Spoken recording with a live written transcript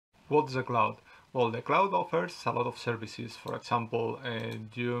What's the cloud? Well, the cloud offers a lot of services. For example,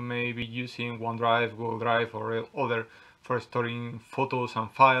 you may be using OneDrive, Google Drive, or other for storing photos and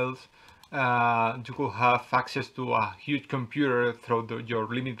files. You could have access to a huge computer through your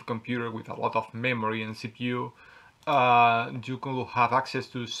limited computer with a lot of memory and CPU. You could have access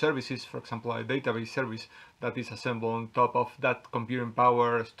to services, for example, a database service that is assembled on top of that computing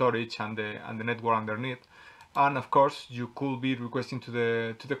power, storage, and the network underneath. And of course, you could be requesting to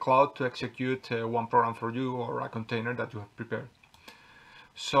the cloud to execute one program for you or a container that you have prepared.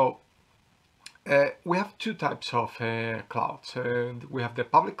 So we have two types of clouds. We have the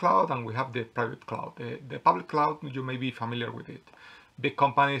public cloud and we have the private cloud. The public cloud, you may be familiar with it. Big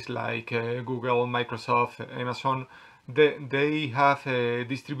companies like Google, Microsoft, Amazon, they have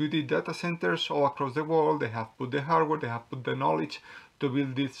distributed data centers all across the world. They have put the hardware, they have put the knowledge to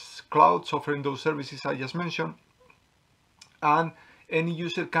build these clouds offering those services I just mentioned. And any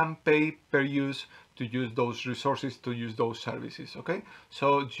user can pay per use to use those resources, to use those services. Okay,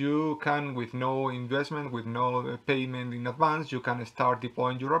 so you can, with no investment, with no payment in advance, you can start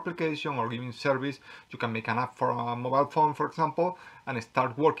deploying your application or giving service. You can make an app for a mobile phone, for example, and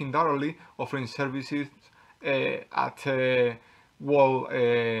start working directly, offering services at world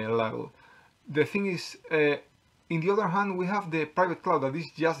level. The thing is, in the other hand, we have the private cloud that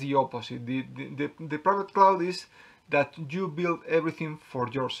is just the opposite. The private cloud is that you build everything for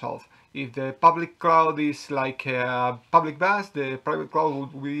yourself. If the public cloud is like a public bus, the private cloud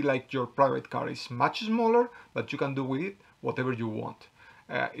would be like your private car. It's much smaller, but you can do with it whatever you want.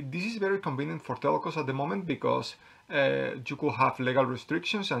 This is very convenient for telcos at the moment because you could have legal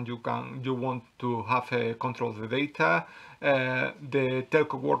restrictions and you want to have control of the data. The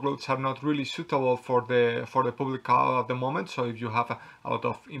telco workloads are not really suitable for the public cloud at the moment. So if you have a lot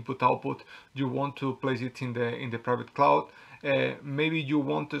of input output, you want to place it in the private cloud. Maybe you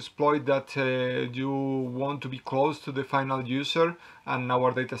want to exploit that you want to be close to the final user, and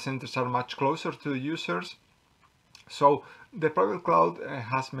our data centers are much closer to the users. So the private cloud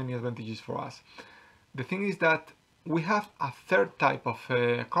has many advantages for us. The thing is that we have a third type of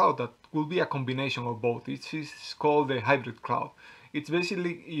cloud that will be a combination of both. It is called the hybrid cloud. It's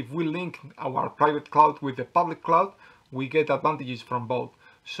basically, if we link our private cloud with the public cloud, we get advantages from both.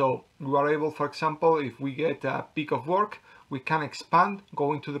 So we are able, for example, if we get a peak of work, we can expand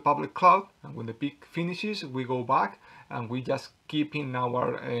going to the public cloud, and when the peak finishes, we go back and we just keep in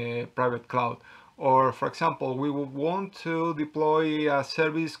our private cloud. Or for example, we would want to deploy a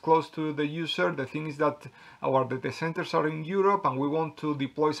service close to the user. The thing is that our data centers are in Europe and we want to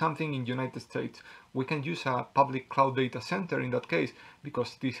deploy something in United States. We can use a public cloud data center in that case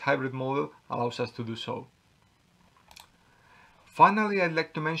because this hybrid model allows us to do so. Finally, I'd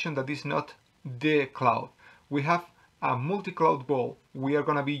like to mention that it's not the cloud. We have a multi-cloud goal. We are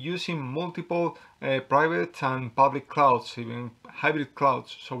going to be using multiple private and public clouds, even hybrid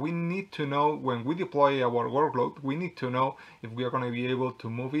clouds. So we need to know, when we deploy our workload, we need to know if we are going to be able to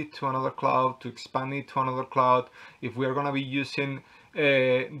move it to another cloud, to expand it to another cloud, if we are going to be using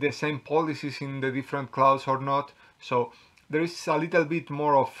the same policies in the different clouds or not. So there is a little bit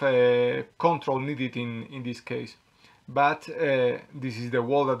more of control needed in this case. But this is the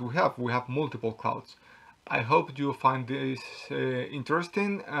world that we have. We have multiple clouds. I hope you find this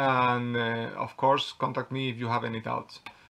interesting, and of course, contact me if you have any doubts.